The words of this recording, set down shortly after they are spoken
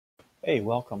Hey,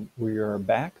 welcome. We are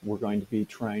back. We're going to be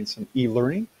trying some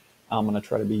e-learning. I'm going to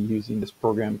try to be using this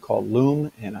program called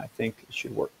Loom, and I think it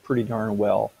should work pretty darn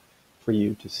well for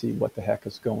you to see what the heck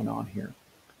is going on here.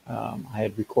 I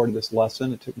had recorded this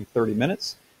lesson. It took me 30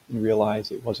 minutes and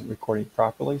realized it wasn't recording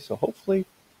properly, so hopefully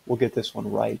we'll get this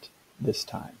one right this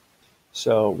time.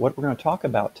 So what we're going to talk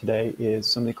about today is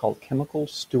something called chemical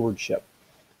stewardship.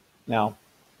 Now,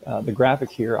 the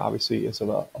graphic here obviously is of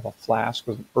a flask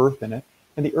with earth in it.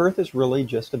 And the earth is really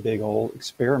just a big old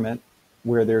experiment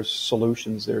where there's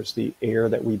solutions. There's the air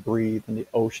that we breathe and the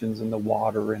oceans and the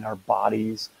water and our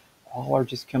bodies. All are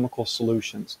just chemical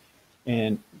solutions.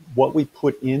 And what we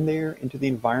put in there into the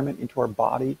environment, into our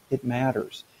body, it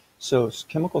matters. So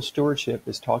chemical stewardship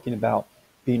is talking about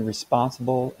being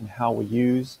responsible in how we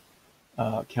use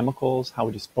chemicals, how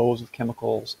we dispose of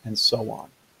chemicals, and so on.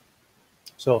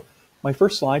 So my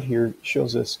first slide here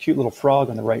shows this cute little frog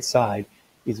on the right side.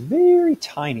 He's very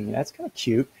tiny, and that's kind of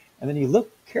cute. And then you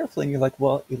look carefully, and you're like,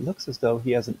 well, it looks as though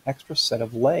he has an extra set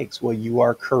of legs. Well, you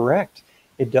are correct.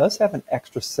 It does have an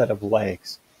extra set of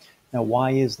legs. Now, why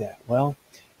is that? Well,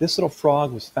 this little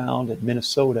frog was found in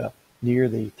Minnesota near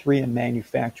the 3M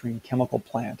manufacturing chemical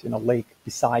plant in a lake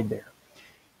beside there.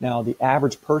 Now, the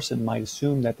average person might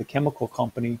assume that the chemical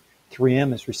company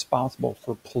 3M is responsible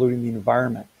for polluting the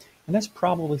environment, and that's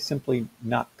probably simply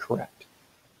not correct.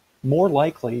 More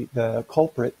likely, the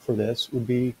culprit for this would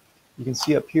be, you can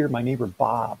see up here, my neighbor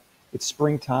Bob. It's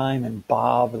springtime, and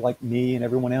Bob, like me and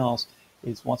everyone else,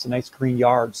 wants a nice green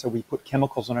yard, so we put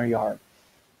chemicals in our yard.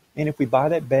 And if we buy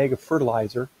that bag of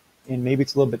fertilizer, and maybe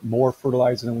it's a little bit more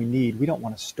fertilizer than we need, we don't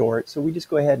want to store it, so we just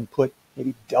go ahead and put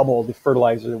maybe double the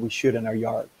fertilizer that we should in our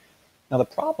yard. Now, the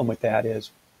problem with that is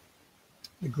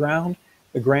the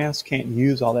grass can't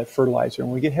use all that fertilizer. And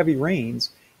when we get heavy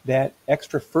rains, that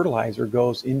extra fertilizer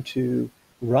goes into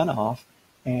runoff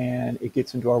and it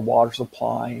gets into our water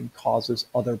supply and causes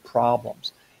other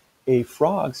problems. A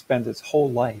frog spends its whole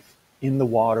life in the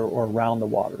water or around the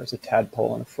water as a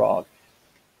tadpole and a frog.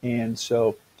 And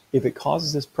so if it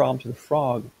causes this problem to the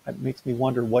frog, it makes me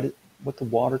wonder what the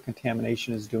water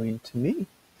contamination is doing to me.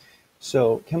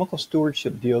 So chemical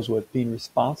stewardship deals with being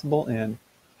responsible in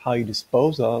how you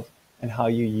dispose of and how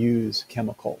you use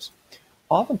chemicals.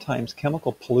 Oftentimes,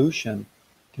 chemical pollution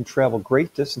can travel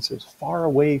great distances far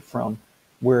away from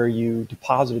where you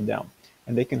deposited them,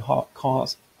 and they can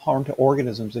cause harm to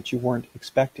organisms that you weren't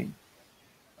expecting.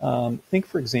 Think,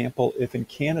 for example, if in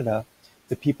Canada,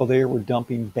 the people there were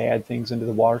dumping bad things into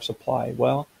the water supply.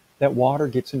 Well, that water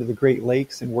gets into the Great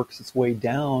Lakes and works its way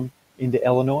down into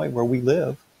Illinois, where we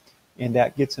live, and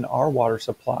that gets in our water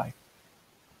supply.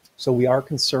 So we are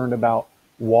concerned about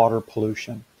water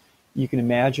pollution. You can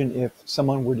imagine if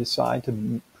someone were to decide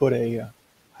to put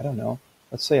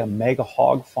let's say a mega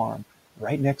hog farm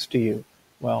right next to you.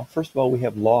 Well, first of all, we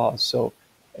have laws, so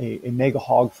a mega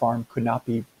hog farm could not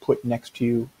be put next to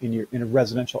you in a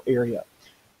residential area.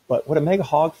 But what a mega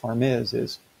hog farm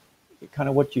is kind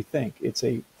of what you think. It's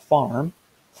a farm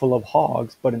full of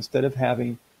hogs, but instead of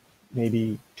having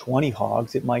maybe 20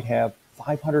 hogs, it might have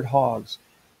 500 hogs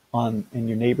in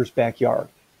your neighbor's backyard.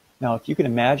 Now, if you can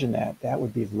imagine that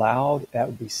would be loud, that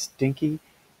would be stinky,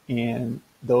 and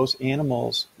those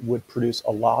animals would produce a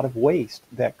lot of waste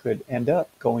that could end up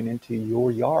going into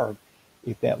your yard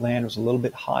if that land was a little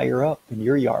bit higher up in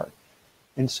your yard.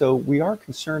 And so we are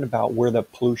concerned about where the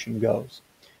pollution goes.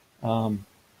 And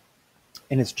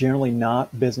it's generally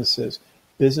not businesses.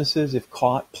 Businesses, if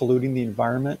caught polluting the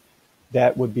environment,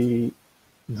 that would be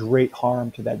great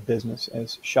harm to that business,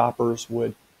 as shoppers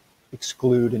would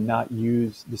exclude and not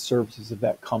use the services of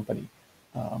that company.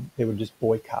 They would just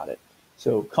boycott it.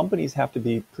 So companies have to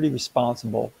be pretty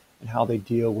responsible in how they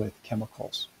deal with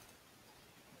chemicals.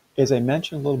 As I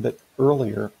mentioned a little bit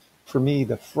earlier, for me,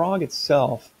 the frog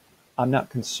itself, I'm not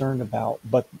concerned about,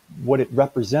 but what it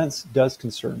represents does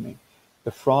concern me.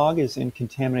 The frog is in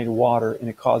contaminated water and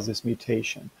it caused this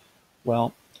mutation.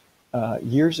 Well,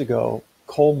 years ago,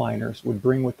 coal miners would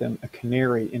bring with them a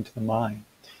canary into the mine.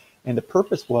 And the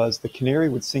purpose was the canary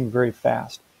would sing very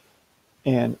fast.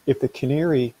 And if the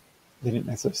canary, they didn't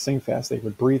necessarily sing fast, they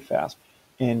would breathe fast.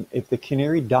 And if the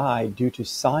canary died due to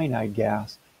cyanide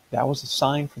gas, that was a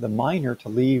sign for the miner to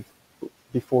leave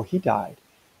before he died.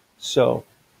 So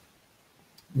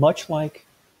much like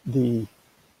the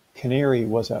canary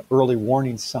was an early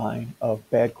warning sign of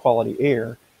bad quality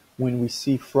air, when we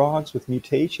see frogs with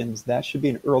mutations, that should be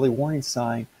an early warning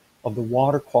sign of the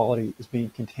water quality is being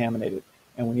contaminated.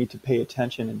 And we need to pay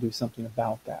attention and do something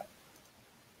about that.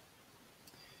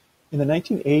 In the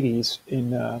 1980s,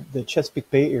 in the Chesapeake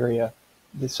Bay area,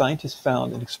 the scientists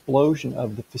found an explosion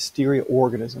of the Pfiesteria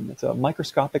organism. It's a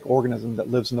microscopic organism that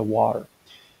lives in the water.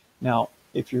 Now,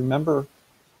 if you remember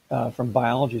from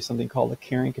biology, something called the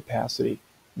carrying capacity,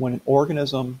 when an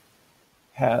organism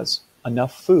has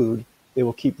enough food, they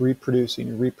will keep reproducing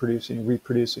and reproducing and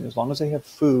reproducing as long as they have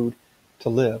food to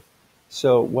live.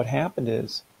 So what happened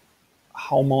is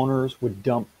homeowners would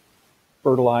dump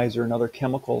fertilizer and other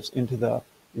chemicals into the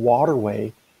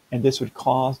waterway, and this would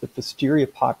cause the Pfiesteria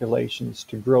populations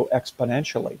to grow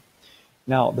exponentially.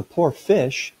 Now, the poor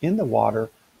fish in the water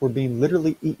were being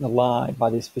literally eaten alive by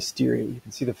this Pfiesteria. You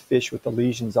can see the fish with the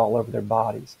lesions all over their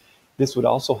bodies. This would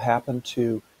also happen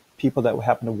to people that would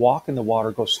happen to walk in the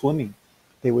water, go swimming.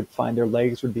 They would find their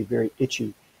legs would be very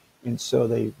itchy. And so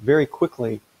they very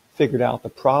quickly figured out the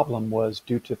problem was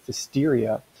due to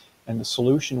Pfiesteria, and the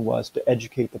solution was to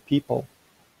educate the people,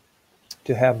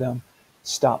 to have them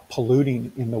stop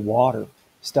polluting in the water,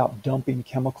 stop dumping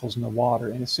chemicals in the water.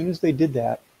 And as soon as they did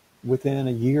that, within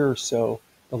a year or so,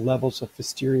 the levels of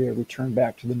Pfiesteria returned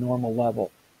back to the normal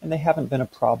level, and they haven't been a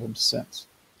problem since.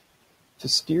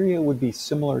 Pfiesteria would be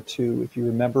similar to, if you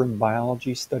remember in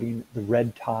biology studying the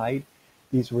red tide,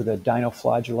 these were the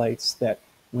dinoflagellates that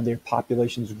when their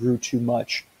populations grew too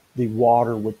much, the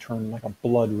water would turn like a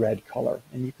blood red color.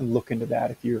 And you can look into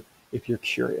that if you're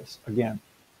curious. Again,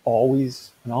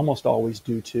 always and almost always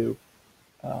due to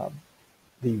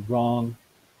the wrong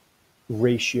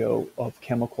ratio of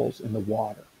chemicals in the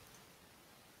water.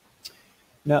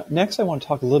 Now, next I want to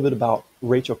talk a little bit about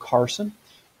Rachel Carson.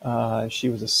 She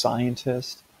was a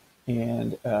scientist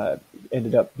and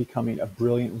ended up becoming a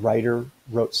brilliant writer,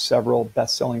 wrote several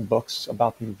best-selling books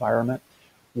about the environment.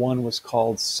 One was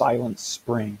called Silent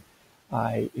Spring.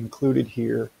 I included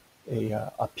here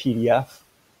a PDF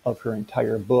of her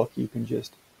entire book. You can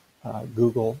just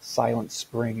Google Silent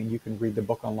Spring and you can read the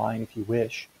book online if you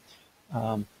wish.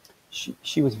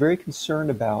 She was very concerned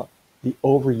about the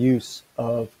overuse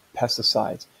of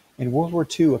pesticides. In World War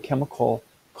II, a chemical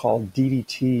called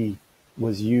DDT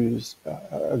was used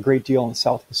a great deal in the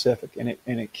South Pacific,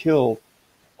 and it killed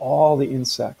all the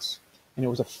insects. And it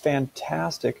was a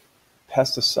fantastic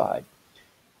pesticide.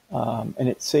 And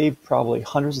it saved probably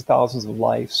hundreds of thousands of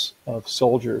lives of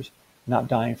soldiers not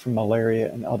dying from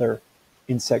malaria and other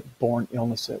insect-borne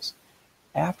illnesses.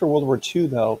 After World War II,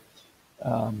 though,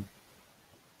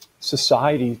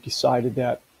 society decided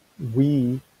that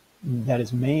we, that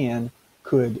is man,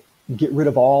 could get rid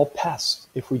of all pests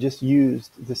if we just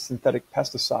used this synthetic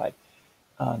pesticide.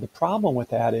 The problem with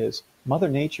that is Mother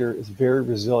Nature is very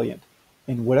resilient,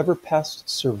 and whatever pests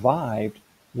survived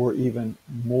were even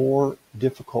more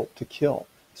difficult to kill.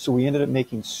 So we ended up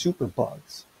making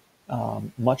superbugs,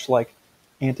 much like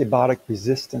antibiotic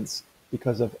resistance,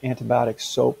 because of antibiotic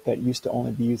soap that used to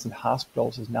only be used in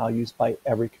hospitals is now used by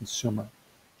every consumer.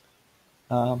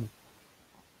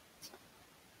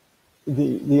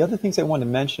 The other things I want to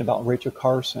mention about Rachel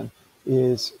Carson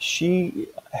is she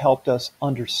helped us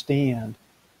understand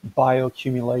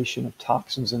bioaccumulation of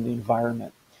toxins in the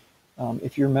environment.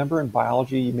 If you remember in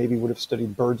biology, you maybe would have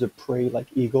studied birds of prey like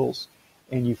eagles,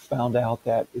 and you found out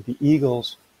that the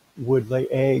eagles would lay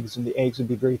eggs, and the eggs would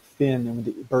be very thin, and when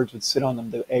the birds would sit on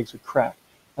them, the eggs would crack.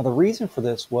 Now, the reason for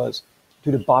this was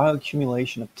due to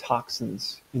bioaccumulation of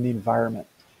toxins in the environment.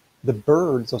 The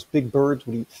birds, those big birds,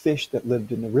 would eat fish that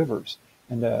lived in the rivers,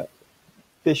 and the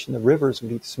fish in the rivers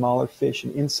would eat smaller fish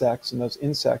and insects, and those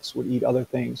insects would eat other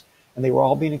things, and they were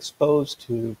all being exposed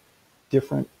to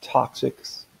different toxic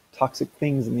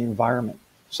things in the environment,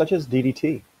 such as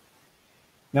DDT.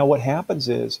 Now, what happens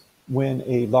is when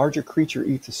a larger creature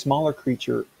eats a smaller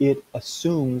creature, it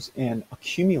assumes and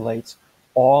accumulates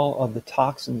all of the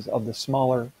toxins of the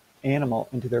smaller animal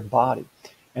into their body,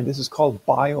 and this is called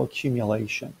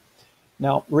bioaccumulation.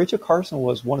 Now, Rachel Carson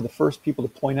was one of the first people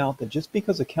to point out that just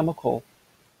because a chemical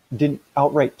didn't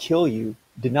outright kill you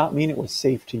did not mean it was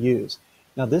safe to use.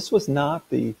 Now, this was not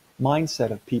the mindset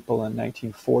of people in the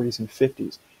 1940s and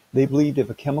 50s. They believed if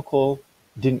a chemical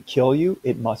didn't kill you,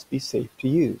 it must be safe to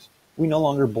use. We no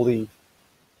longer believe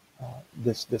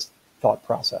this thought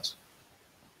process.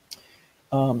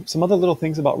 Some other little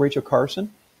things about Rachel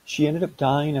Carson. She ended up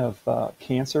dying of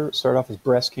cancer. It started off as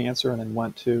breast cancer and then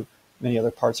went to many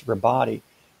other parts of her body.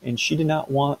 And she did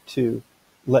not want to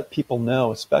let people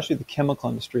know, especially the chemical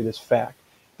industry, this fact.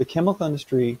 The chemical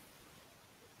industry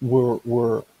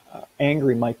were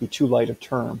angry, might be too light a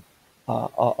term,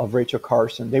 of Rachel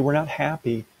Carson. They were not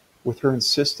happy with her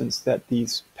insistence that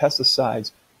these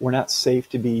pesticides were not safe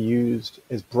to be used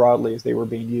as broadly as they were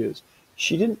being used.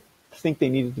 She didn't think they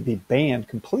needed to be banned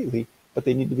completely, but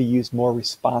they needed to be used more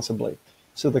responsibly.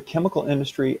 So the chemical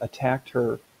industry attacked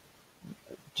her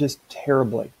just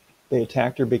terribly. They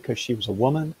attacked her because she was a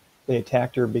woman. They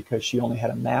attacked her because she only had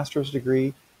a master's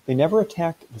degree. They never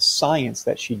attacked the science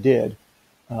that she did,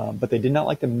 but they did not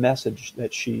like the message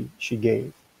that she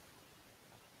gave.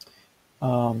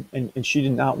 And she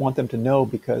did not want them to know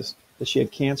because that she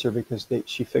had cancer, because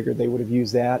she figured they would have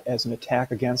used that as an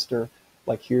attack against her.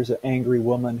 Like, here's an angry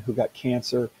woman who got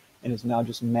cancer and is now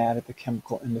just mad at the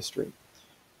chemical industry.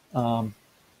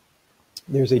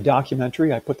 There's a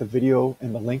documentary. I put the video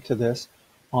and the link to this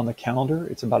on the calendar.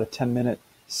 It's about a 10-minute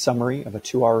summary of a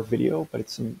 2-hour video, but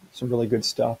it's some really good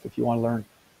stuff if you want to learn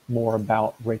more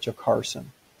about Rachel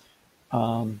Carson.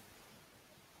 The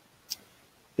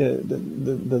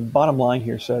bottom line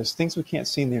here says things we can't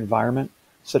see in the environment,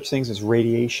 such things as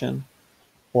radiation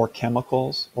or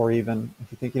chemicals, or even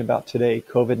if you're thinking about today,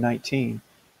 COVID-19,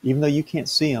 even though you can't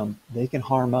see them, they can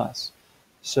harm us.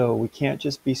 So we can't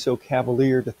just be so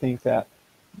cavalier to think that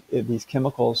these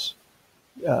chemicals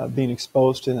being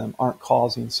exposed to them aren't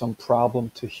causing some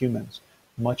problem to humans.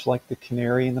 Much like the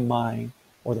canary in the mine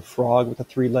or the frog with the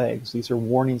 3 legs, these are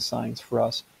warning signs for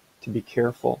us to be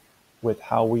careful with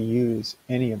how we use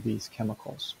any of these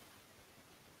chemicals.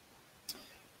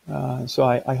 So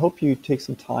I hope you take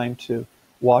some time to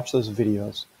watch those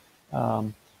videos.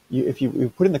 If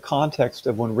you put in the context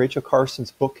of when Rachel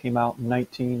Carson's book came out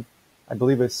in I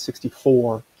believe it's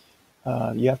 64,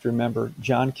 you have to remember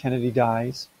John Kennedy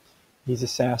dies, he's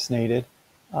assassinated,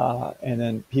 and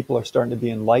then people are starting to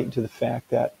be enlightened to the fact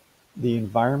that the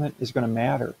environment is going to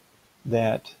matter,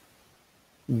 that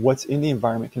what's in the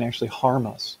environment can actually harm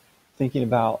us. Thinking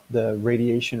about the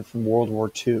radiation from World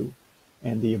War II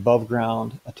and the above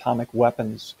ground atomic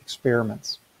weapons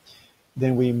experiments.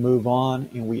 Then we move on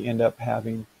and we end up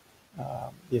having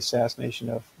the assassination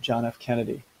of John F.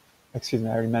 Kennedy. Excuse me,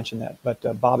 I already mentioned that,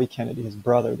 but Bobby Kennedy, his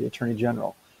brother, the Attorney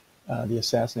General, the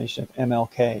assassination of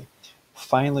MLK.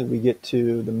 Finally, we get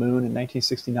to the moon in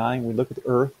 1969. We look at the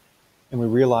Earth and we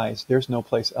realize there's no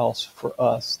place else for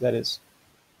us, that is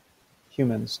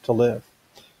humans, to live.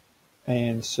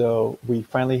 And so we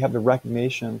finally have the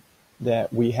recognition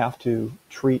that we have to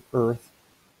treat Earth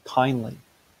kindly.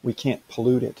 We can't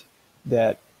pollute it,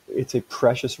 that it's a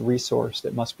precious resource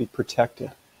that must be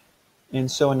protected.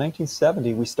 And so in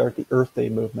 1970, we start the Earth Day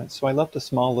movement. So I left a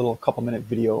small little couple-minute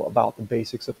video about the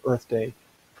basics of Earth Day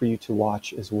for you to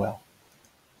watch as well.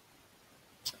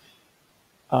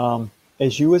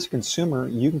 As you as a consumer,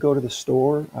 you can go to the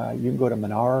store, you can go to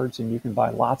Menards, and you can buy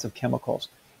lots of chemicals.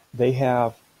 They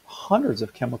have hundreds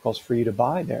of chemicals for you to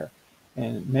buy there,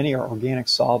 and many are organic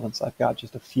solvents. I've got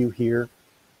just a few here.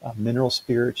 Mineral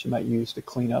spirits you might use to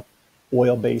clean up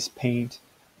oil-based paint,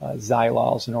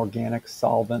 xylol is an organic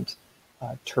solvent,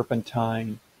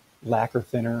 turpentine, lacquer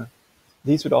thinner.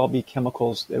 These would all be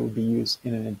chemicals that would be used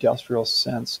in an industrial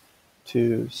sense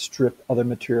to strip other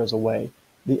materials away.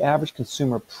 The average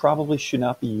consumer probably should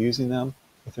not be using them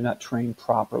if they're not trained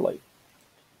properly.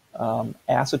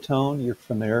 Acetone, you're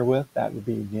familiar with, that would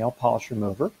be nail polish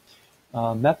remover.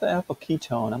 Methyl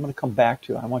ketone, I'm going to come back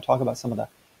to. I want to talk about some of the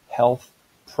health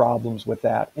problems with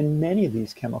that, and many of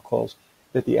these chemicals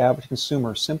that the average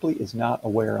consumer simply is not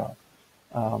aware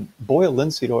of. Boiled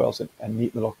linseed oil is a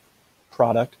neat little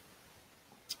product.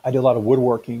 I do a lot of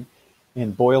woodworking,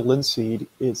 and boiled linseed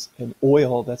is an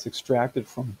oil that's extracted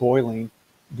from boiling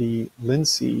the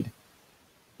linseed.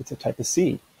 It's a type of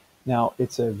seed. Now,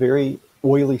 it's a very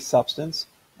oily substance.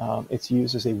 It's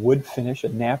used as a wood finish, a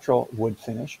natural wood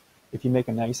finish. If you make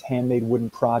a nice handmade wooden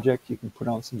project, you can put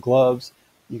on some gloves.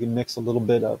 You can mix a little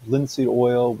bit of linseed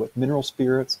oil with mineral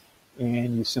spirits,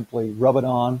 and you simply rub it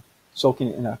on, soaking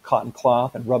it in a cotton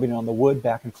cloth and rubbing it on the wood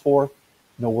back and forth.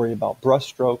 No worry about brush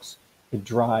strokes. It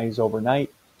dries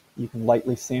overnight. You can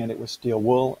lightly sand it with steel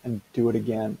wool and do it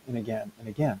again and again and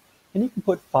again. And you can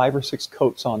put 5 or 6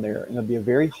 coats on there, and it'll be a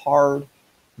very hard,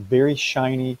 very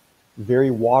shiny, very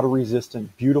water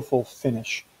resistant, beautiful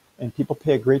finish. And people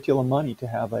pay a great deal of money to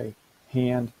have a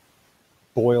hand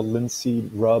boiled linseed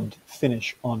rubbed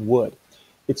finish on wood.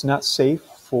 It's not safe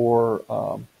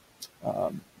for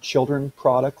children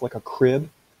product like a crib,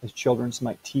 as children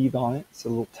might teethe on it. It's a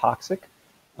little toxic.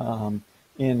 And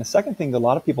the second thing that a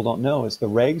lot of people don't know is the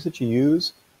rags that you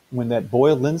use, when that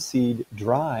boiled linseed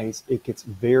dries, it gets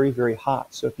very, very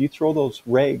hot. So if you throw those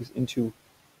rags into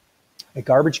a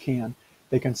garbage can,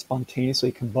 they can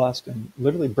spontaneously combust and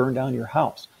literally burn down your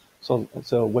house.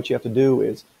 So what you have to do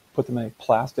is put them in a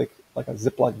plastic, like a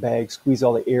Ziploc bag, squeeze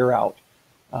all the air out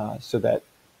so that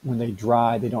when they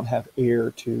dry, they don't have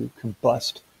air to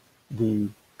combust the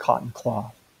cotton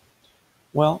cloth.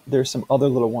 Well, there's some other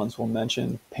little ones we'll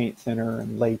mention: paint thinner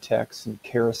and latex and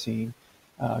kerosene.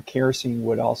 Kerosene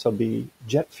would also be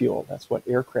jet fuel. That's what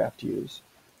aircraft use.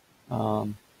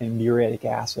 and muriatic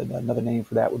acid. Another name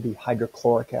for that would be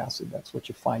hydrochloric acid. That's what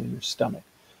you find in your stomach.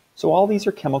 So all these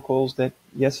are chemicals that,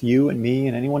 yes, you and me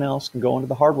and anyone else can go into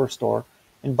the hardware store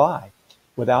and buy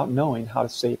without knowing how to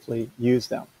safely use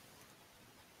them.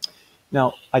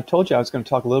 Now, I told you I was going to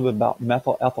talk a little bit about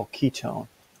methyl ethyl ketone.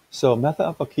 So methyl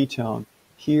ethyl ketone,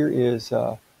 here is,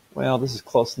 well, this is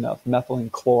close enough,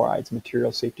 methylene chloride's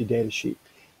material safety data sheet.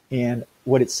 And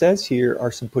what it says here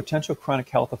are some potential chronic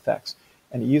health effects.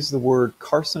 And it uses the word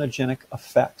carcinogenic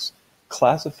effects,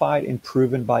 classified and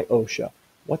proven by OSHA.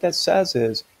 What that says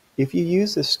is, if you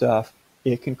use this stuff,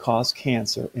 it can cause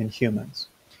cancer in humans.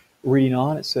 Reading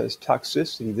on, it says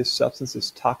toxicity. This substance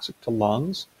is toxic to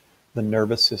lungs, the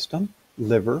nervous system,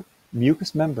 liver,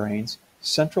 mucous membranes,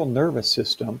 central nervous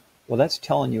system. Well, that's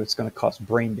telling you it's going to cause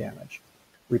brain damage.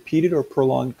 Repeated or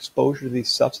prolonged exposure to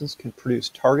these substances can produce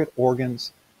target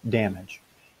organs damage.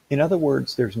 In other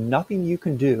words, there's nothing you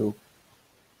can do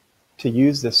to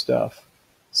use this stuff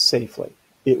safely.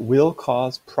 It will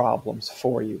cause problems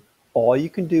for you. All you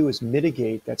can do is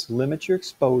mitigate, that's limit your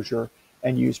exposure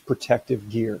and use protective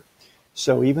gear.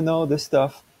 So even though this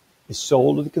stuff is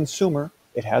sold to the consumer,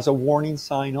 it has a warning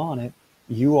sign on it,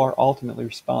 you are ultimately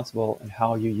responsible in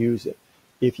how you use it.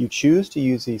 If you choose to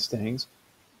use these things,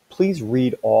 please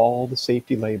read all the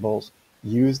safety labels,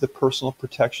 use the personal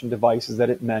protection devices that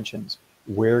it mentions,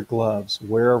 wear gloves,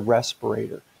 wear a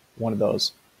respirator, one of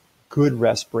those good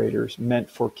respirators meant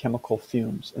for chemical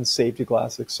fumes and safety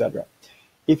glasses, etc.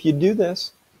 If you do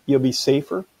this, you'll be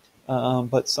safer,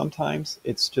 but sometimes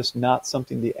it's just not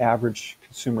something the average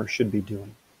consumer should be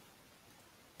doing.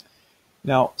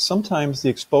 Now, sometimes the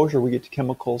exposure we get to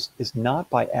chemicals is not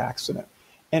by accident.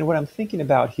 And what I'm thinking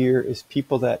about here is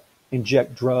people that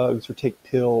inject drugs or take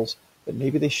pills that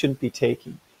maybe they shouldn't be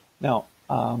taking. Now,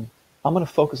 I'm going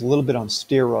to focus a little bit on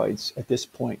steroids at this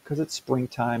point because it's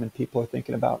springtime and people are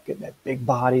thinking about getting that big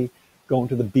body, going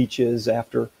to the beaches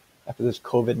after this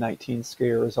COVID-19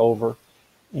 scare is over.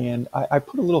 And I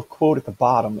put a little quote at the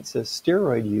bottom that says,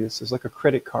 steroid use is like a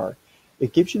credit card.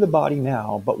 It gives you the body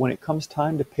now, but when it comes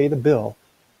time to pay the bill,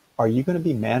 are you going to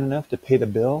be man enough to pay the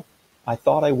bill? I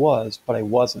thought I was, but I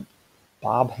wasn't.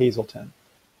 Bob Hazelton.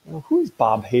 Well, who is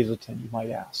Bob Hazelton, you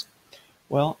might ask?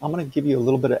 Well, I'm going to give you a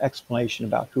little bit of explanation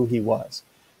about who he was.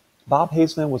 Bob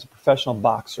Hazelton was a professional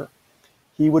boxer.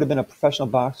 He would have been a professional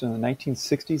boxer in the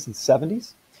 1960s and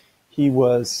 70s. He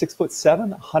was 6'7",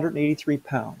 183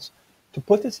 pounds. To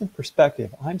put this in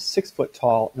perspective, I'm 6 foot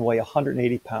tall and weigh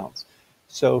 180 pounds.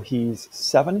 So he's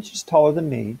 7 inches taller than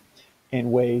me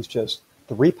and weighs just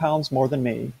 3 pounds more than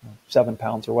me, 7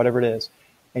 pounds or whatever it is.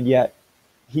 And yet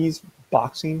he's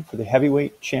boxing for the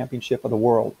heavyweight championship of the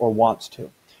world, or wants to.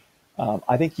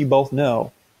 I think you both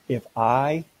know if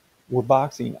I were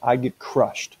boxing, I'd get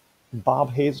crushed.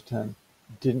 Bob Hazelton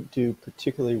didn't do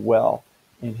particularly well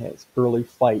in his early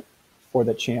fight for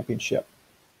the championship.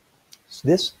 So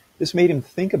this made him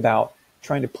think about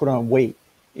trying to put on weight.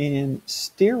 And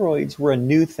steroids were a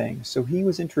new thing. So he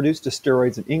was introduced to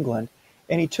steroids in England,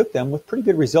 and he took them with pretty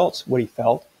good results, what he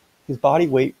felt. His body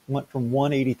weight went from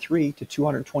 183 to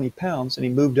 220 pounds, and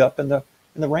he moved up in the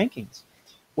rankings.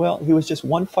 Well, he was just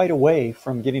one fight away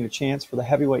from getting a chance for the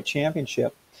heavyweight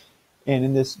championship. And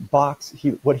in this box,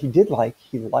 what he did like,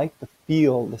 he liked the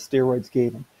feel the steroids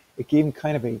gave him. It gave him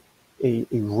kind of a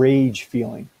rage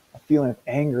feeling, a feeling of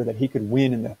anger that he could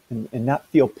win and not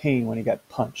feel pain when he got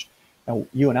punched. Now,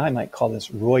 you and I might call this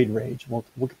roid rage. We'll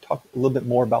talk a little bit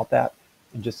more about that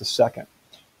in just a second,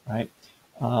 right?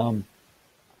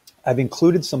 I've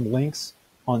included some links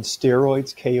on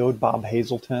steroids KO'd Bob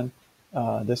Hazelton.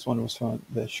 This one was from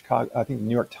the the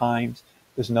New York Times.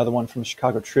 There's another one from the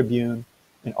Chicago Tribune,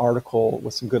 an article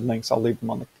with some good links. I'll leave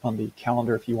them on the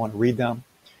calendar if you want to read them.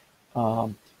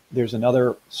 There's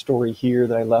another story here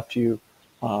that I left you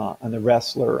on the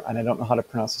wrestler, and I don't know how to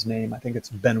pronounce his name. I think it's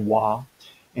Benoit.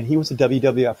 And he was a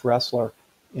WWF wrestler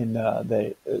in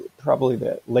probably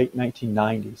the late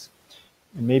 1990s,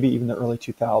 and maybe even the early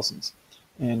 2000s.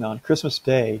 And on Christmas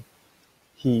Day,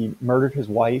 he murdered his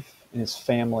wife and his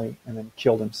family and then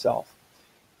killed himself.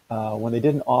 When they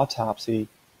did an autopsy,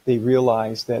 they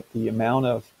realized that the amount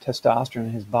of testosterone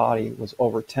in his body was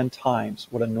over 10 times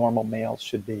what a normal male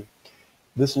should be.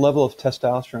 This level of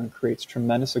testosterone creates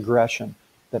tremendous aggression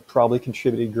that probably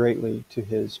contributed greatly to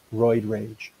his roid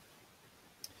rage.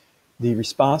 The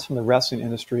response from the wrestling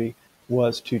industry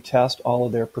was to test all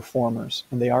of their performers,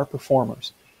 and they are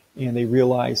performers, and they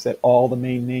realized that all the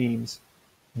main names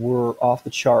were off the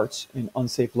charts in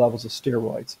unsafe levels of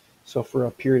steroids. So for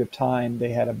a period of time, they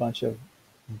had a bunch of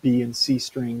B and C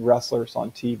string wrestlers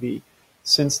on TV.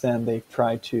 Since then, they've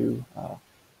tried to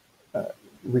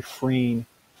refrain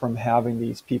from having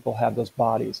these people have those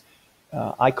bodies.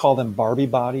 I call them Barbie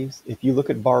bodies. If you look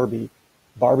at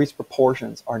Barbie's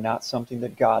proportions are not something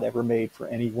that God ever made for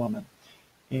any woman.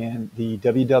 And the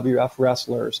WWF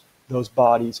wrestlers, those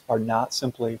bodies are not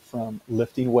simply from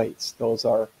lifting weights. Those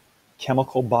are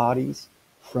chemical bodies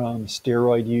from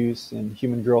steroid use and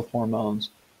human growth hormones.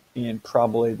 And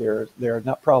probably there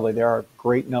are a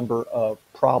great number of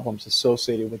problems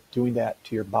associated with doing that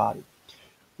to your body.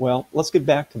 Well, let's get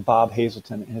back to Bob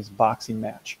Hazelton and his boxing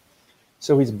match.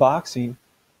 So he's boxing,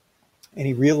 and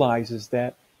he realizes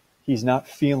that he's not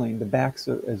feeling the back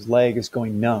of his leg is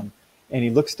going numb. And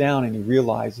he looks down and he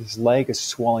realizes his leg is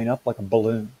swelling up like a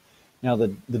balloon. Now the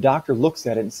doctor looks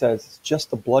at it and says, it's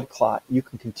just a blood clot. You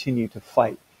can continue to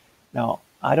fight. Now,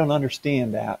 I don't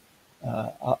understand that.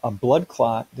 A blood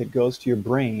clot that goes to your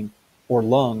brain or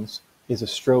lungs is a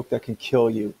stroke that can kill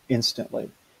you instantly.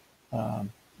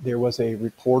 There was a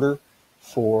reporter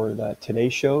for the Today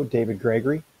Show, David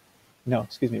Gregory. No,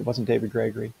 excuse me, it wasn't David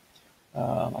Gregory.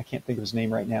 I can't think of his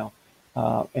name right now.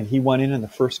 And he went in the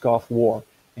first Gulf War,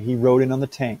 and he rode in on the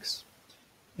tanks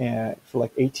for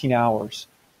like 18 hours.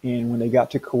 And when they got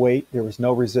to Kuwait, there was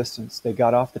no resistance. They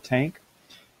got off the tank,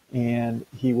 and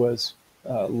he was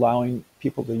allowing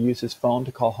people to use his phone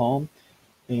to call home.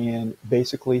 And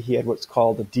basically, he had what's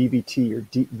called a DVT, or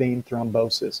deep vein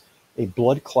thrombosis, a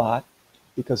blood clot,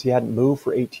 because he hadn't moved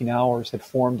for 18 hours, had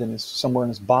formed somewhere in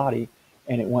his body,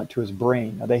 and it went to his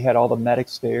brain. Now, they had all the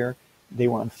medics there. They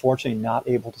were unfortunately not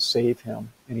able to save him,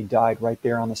 and he died right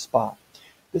there on the spot.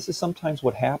 This is sometimes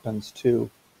what happens to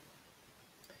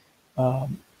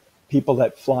people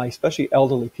that fly, especially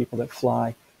elderly people that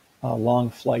fly long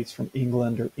flights from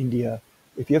England or India.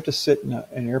 If you have to sit in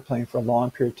an airplane for a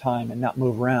long period of time and not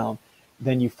move around,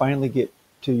 then you finally get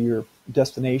to your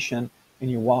destination and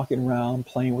you're walking around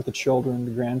playing with the children,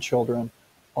 the grandchildren.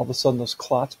 All of a sudden those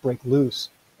clots break loose,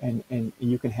 and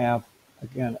you can have,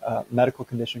 again, a medical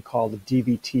condition called a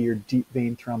DVT, or deep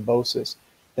vein thrombosis,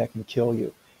 that can kill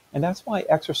you. And that's why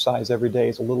exercise every day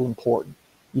is a little important.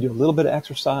 You do a little bit of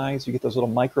exercise, you get those little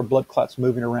micro blood clots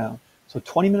moving around. So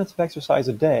 20 minutes of exercise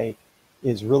a day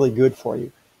is really good for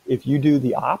you. If you do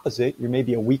the opposite, you're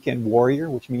maybe a weekend warrior,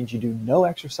 which means you do no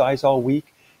exercise all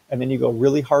week, and then you go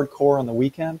really hardcore on the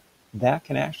weekend, that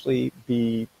can actually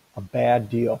be a bad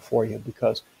deal for you,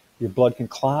 because your blood can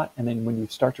clot, and then when you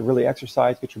start to really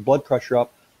exercise, get your blood pressure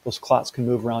up, those clots can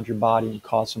move around your body and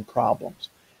cause some problems.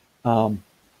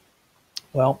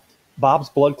 Well, Bob's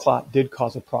blood clot did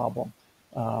cause a problem.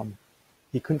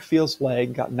 He couldn't feel his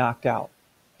leg, got knocked out.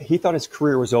 He thought his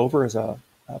career was over as a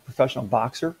professional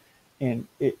boxer, and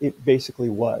it basically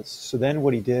was. So then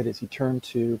what he did is he turned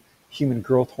to human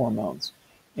growth hormones,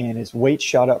 and his weight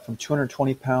shot up from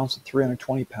 220 pounds to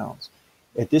 320 pounds.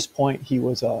 At this point, he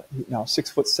was now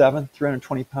 6'7",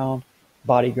 320-pound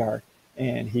bodyguard,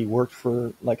 and he worked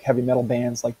for like heavy metal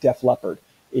bands like Def Leppard.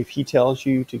 If he tells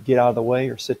you to get out of the way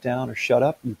or sit down or shut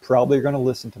up, you probably are going to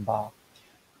listen to Bob.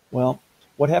 Well,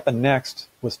 what happened next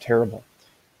was terrible.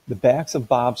 The backs of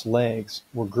Bob's legs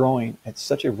were growing at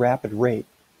such a rapid rate,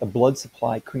 the blood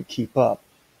supply couldn't keep up,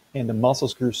 and the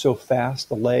muscles grew so fast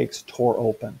the legs tore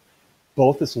open.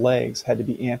 Both his legs had to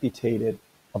be amputated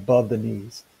above the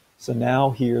knees. So now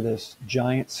here, this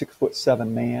giant 6'7"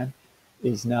 man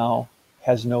has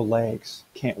no legs,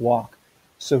 can't walk.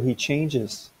 So he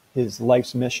changes his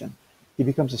life's mission. He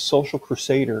becomes a social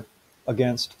crusader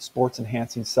against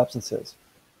sports-enhancing substances.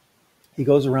 He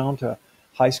goes around to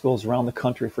high schools around the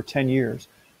country for 10 years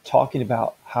talking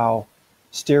about how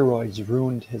steroids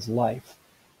ruined his life.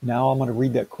 Now I'm going to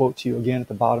read that quote to you again at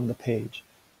the bottom of the page.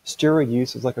 Steroid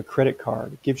use is like a credit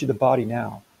card. It gives you the body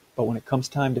now, but when it comes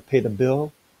time to pay the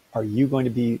bill, are you going to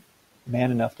be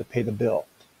man enough to pay the bill?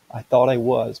 I thought I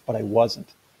was, but I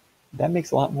wasn't. That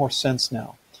makes a lot more sense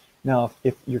now. Now,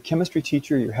 if your chemistry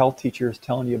teacher, your health teacher is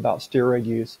telling you about steroid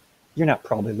use, you're not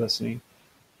probably listening.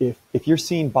 If you're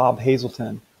seeing Bob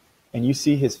Hazelton and you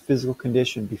see his physical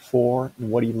condition before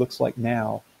and what he looks like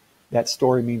now, that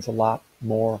story means a lot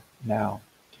more now.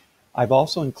 I've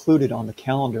also included on the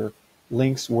calendar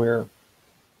links where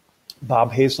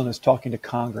Bob Hazelton is talking to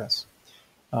Congress.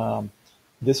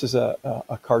 This is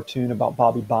a cartoon about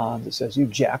Bobby Bonds. It says, "You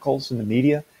jackals in the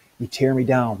media, you tear me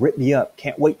down, rip me up,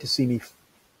 can't wait to see me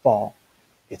fall.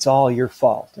 It's all your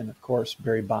fault." And of course,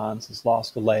 Barry Bonds has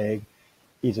lost a leg.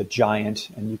 He's a giant,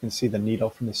 and you can see the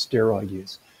needle from the steroid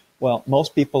use. Well,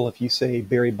 most people, if you say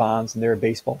Barry Bonds and they're a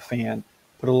baseball fan,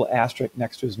 put a little asterisk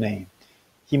next to his name.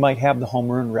 He might have the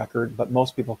home run record, but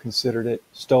most people considered it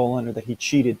stolen or that he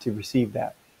cheated to receive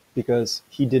that because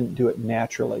he didn't do it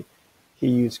naturally. He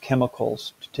used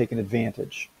chemicals to take an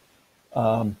advantage.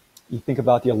 You think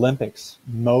about the Olympics.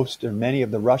 Most or many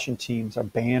of the Russian teams are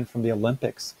banned from the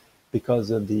Olympics because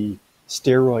of the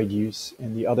steroid use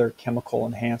and the other chemical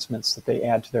enhancements that they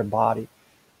add to their body.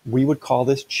 We would call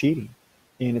this cheating,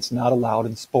 and it's not allowed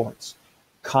in sports.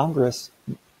 Congress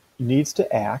needs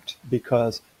to act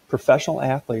because professional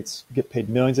athletes get paid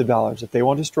millions of dollars. If they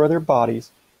want to destroy their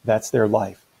bodies, that's their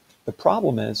life. The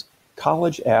problem is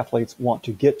college athletes want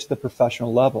to get to the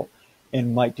professional level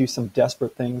and might do some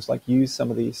desperate things like use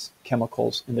some of these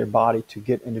chemicals in their body to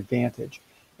get an advantage.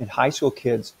 And high school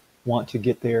kids want to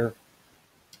get there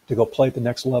to go play at the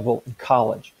next level in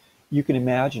college. You can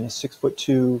imagine a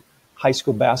 6'2" high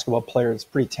school basketball player that's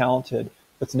pretty talented,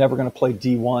 but's never going to play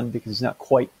D1 because he's not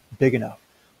quite big enough.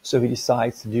 So he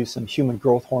decides to do some human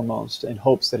growth hormones in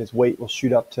hopes that his weight will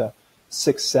shoot up to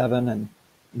 6'7", and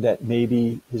that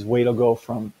maybe his weight will go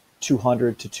from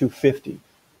 200 to 250.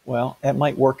 Well, that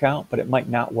might work out, but it might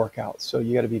not work out. So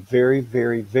you got to be very,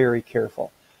 very, very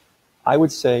careful. I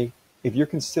would say if you're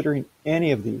considering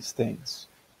any of these things,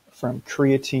 from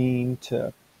creatine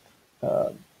to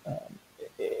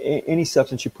any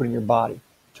substance you put in your body,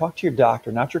 talk to your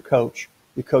doctor, not your coach.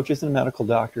 Your coach isn't a medical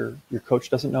doctor. Your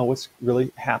coach doesn't know what's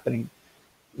really happening.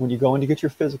 When you go in to get your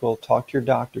physical, talk to your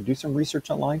doctor. Do some research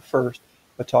online first,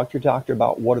 but talk to your doctor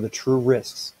about what are the true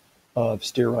risks of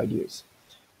steroid use.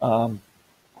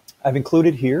 I've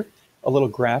included here a little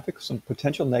graphic, some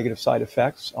potential negative side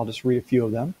effects. I'll just read a few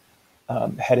of them.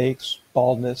 Headaches,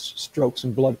 baldness, strokes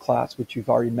and blood clots, which you've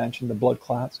already mentioned, the blood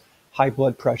clots, high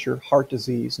blood pressure, heart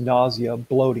disease, nausea,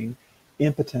 bloating,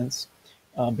 impotence.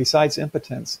 Besides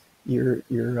impotence, your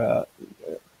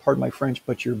pardon my French,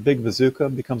 but your big bazooka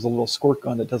becomes a little squirt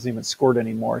gun that doesn't even squirt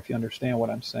anymore, if you understand what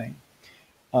I'm saying.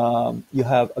 You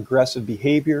have aggressive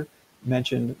behavior,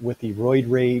 mentioned with the roid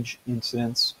rage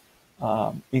incidents,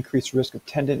 increased risk of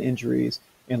tendon injuries,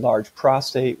 enlarged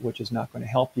prostate, which is not going to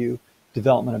help you,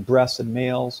 development of breasts in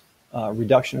males,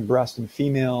 reduction of breasts in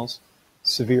females,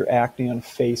 severe acne on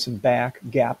face and back,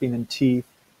 gapping in teeth,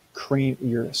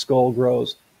 your skull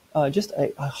grows. Just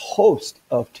a host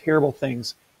of terrible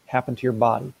things happen to your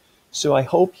body. So I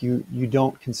hope you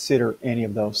don't consider any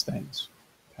of those things.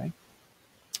 Okay.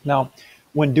 Now,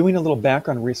 when doing a little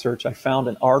background research, I found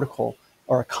an article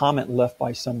or a comment left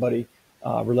by somebody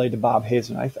related to Bob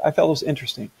Hazelton. I felt it was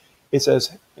interesting. It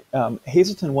says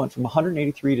Hazelton went from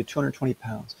 183 to 220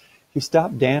 pounds. He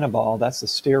stopped Danabol, that's the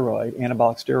steroid,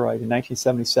 anabolic steroid, in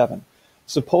 1977.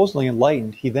 Supposedly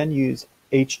enlightened, he then used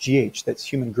HGH, that's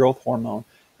human growth hormone,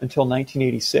 until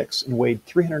 1986 and weighed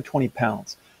 320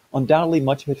 pounds. Undoubtedly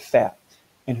much of it fat.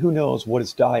 And who knows what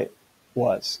his diet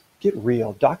was. Get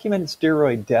real. Documented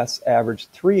steroid deaths average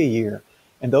 3 a year.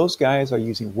 And those guys are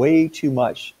using way too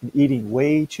much and eating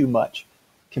way too much.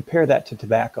 Compare that to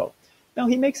tobacco. Now,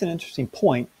 he makes an interesting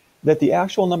point that the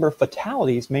actual number of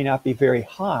fatalities may not be very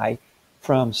high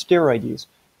from steroid use.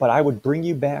 But I would bring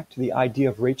you back to the idea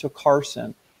of Rachel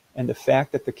Carson and the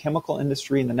fact that the chemical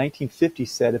industry in the 1950s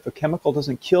said if a chemical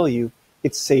doesn't kill you,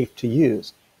 it's safe to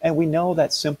use. And we know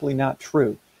that's simply not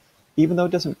true. Even though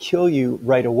it doesn't kill you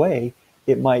right away,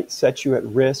 it might set you at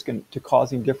risk and to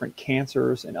causing different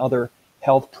cancers and other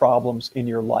health problems in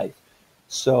your life.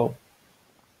 So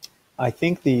I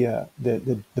think the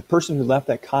person who left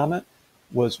that comment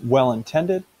was well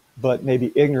intended, but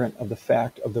maybe ignorant of the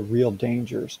fact of the real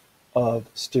dangers of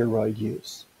steroid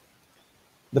use.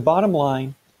 The bottom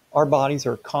line, our bodies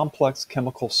are complex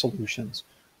chemical solutions.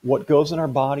 What goes in our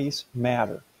bodies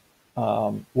matter.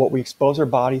 What we expose our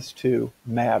bodies to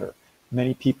matter.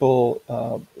 Many people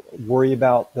worry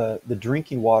about the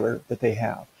drinking water that they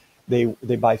have. They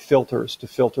buy filters to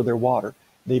filter their water.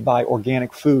 They buy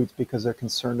organic foods because they're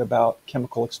concerned about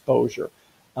chemical exposure.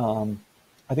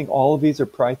 I think all of these are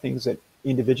probably things that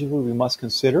individually we must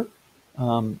consider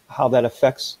how that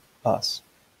affects us.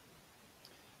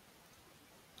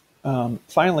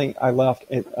 Finally, I left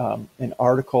an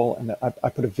article and I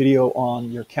put a video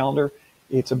on your calendar.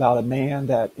 It's about a man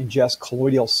that ingests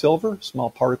colloidal silver, small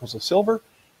particles of silver,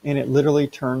 and it literally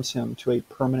turns him to a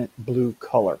permanent blue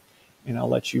color. And I'll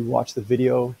let you watch the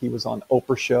video. He was on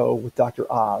Oprah show with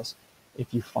Dr. Oz,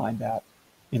 if you find that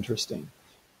interesting.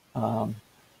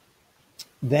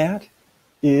 That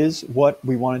is what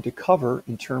we wanted to cover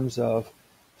in terms of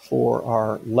for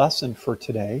our lesson for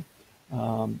today.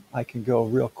 I can go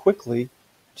real quickly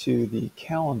to the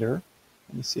calendar.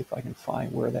 Let me see if I can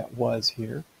find where that was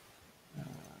here.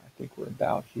 I think we're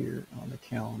about here on the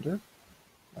calendar.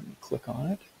 Let me click on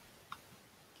it.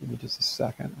 Give me just a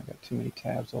second. I got too many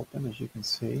tabs open, as you can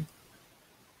see.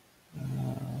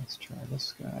 Let's try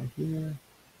this guy here.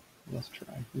 Let's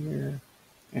try here.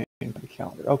 And the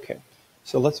calendar. Okay,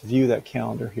 so let's view that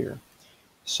calendar here.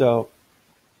 So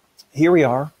Here we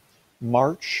are,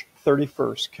 March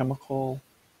 31st, chemical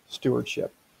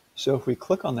stewardship. So if we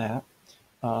click on that,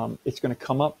 it's going to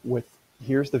come up with,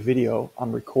 here's the video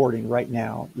I'm recording right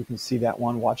now. You can see that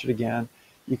one, watch it again.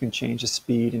 You can change the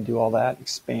speed and do all that,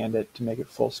 expand it to make it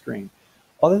full screen.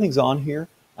 Other things on here,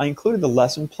 I included the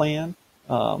lesson plan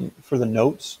for the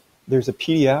notes. There's a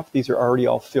PDF. These are already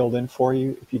all filled in for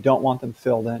you. If you don't want them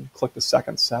filled in, click the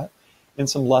second set. And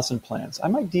some lesson plans. I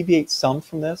might deviate some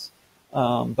from this,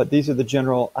 but these are the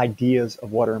general ideas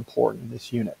of what are important in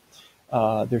this unit.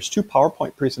 There's 2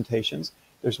 PowerPoint presentations.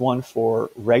 There's one for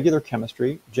regular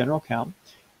chemistry, general chem,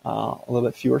 a little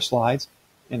bit fewer slides,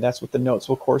 and that's what the notes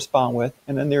will correspond with.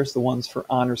 And then there's the ones for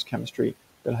honors chemistry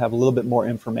that have a little bit more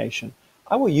information.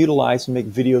 I will utilize and make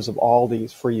videos of all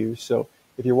these for you, so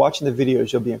if you're watching the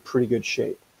videos, you'll be in pretty good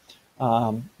shape.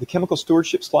 The chemical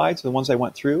stewardship slides are the ones I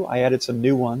went through. I added some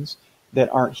new ones that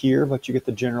aren't here, but you get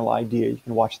the general idea. You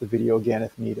can watch the video again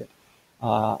if needed.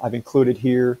 I've included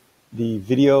here the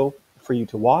video for you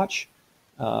to watch.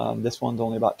 This one's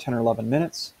only about 10 or 11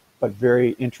 minutes, but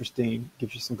very interesting,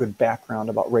 gives you some good background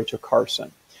about Rachel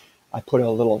Carson. I put a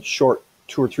little short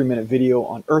 2 or 3 minute video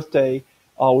on Earth Day.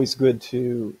 Always good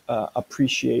to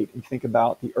appreciate and think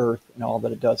about the Earth and all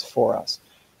that it does for us.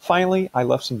 Finally, I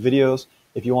left some videos.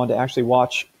 If you wanted to actually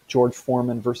watch George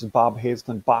Foreman versus Bob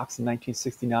Hazelton box in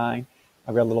 1969,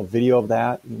 I've got a little video of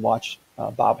that. You can watch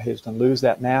Bob Hazelton lose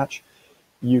that match.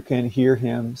 You can hear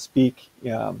him speak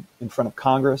in front of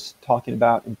Congress, talking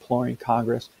about imploring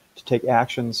Congress to take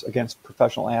actions against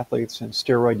professional athletes and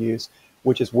steroid use,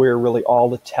 which is where really all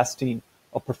the testing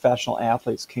of professional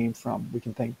athletes came from. We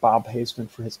can thank Bob Hazelton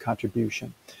for his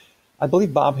contribution. I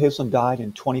believe Bob Hazelton died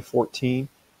in 2014.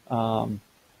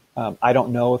 I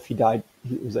don't know if he died,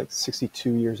 he was like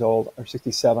 62 years old or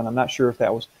 67. I'm not sure if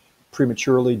that was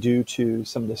prematurely due to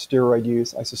some of the steroid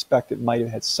use. I suspect it might have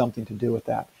had something to do with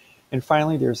that. And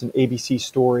finally, there's an ABC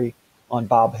story on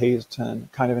Bob Hazelton,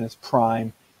 kind of in his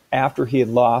prime, after he had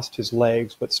lost his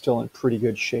legs, but still in pretty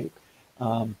good shape.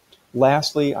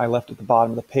 Lastly, I left at the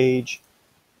bottom of the page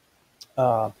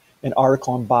an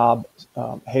article on Bob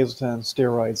Hazelton,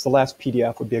 steroids. The last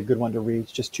PDF would be a good one to read.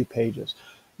 It's just 2 pages.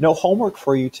 No homework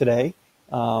for you today.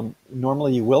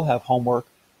 Normally you will have homework,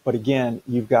 but again,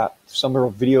 you've got some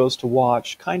little videos to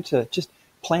watch, kind of just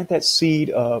plant that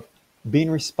seed of being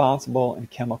responsible in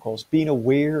chemicals, being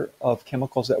aware of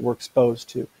chemicals that we're exposed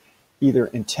to, either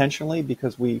intentionally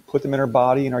because we put them in our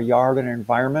body, in our yard, in our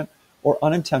environment, or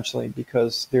unintentionally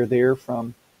because they're there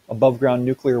from above ground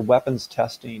nuclear weapons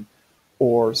testing,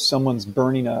 or someone's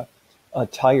burning a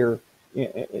tire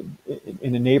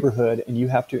in a neighborhood and you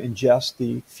have to ingest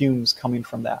the fumes coming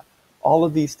from that. All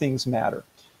of these things matter.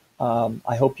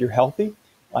 I hope you're healthy.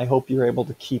 I hope you're able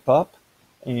to keep up.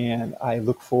 And I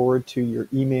look forward to your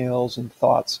emails and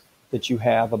thoughts that you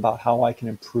have about how I can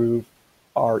improve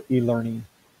our e-learning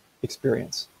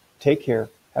experience. Take care.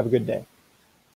 Have a good day.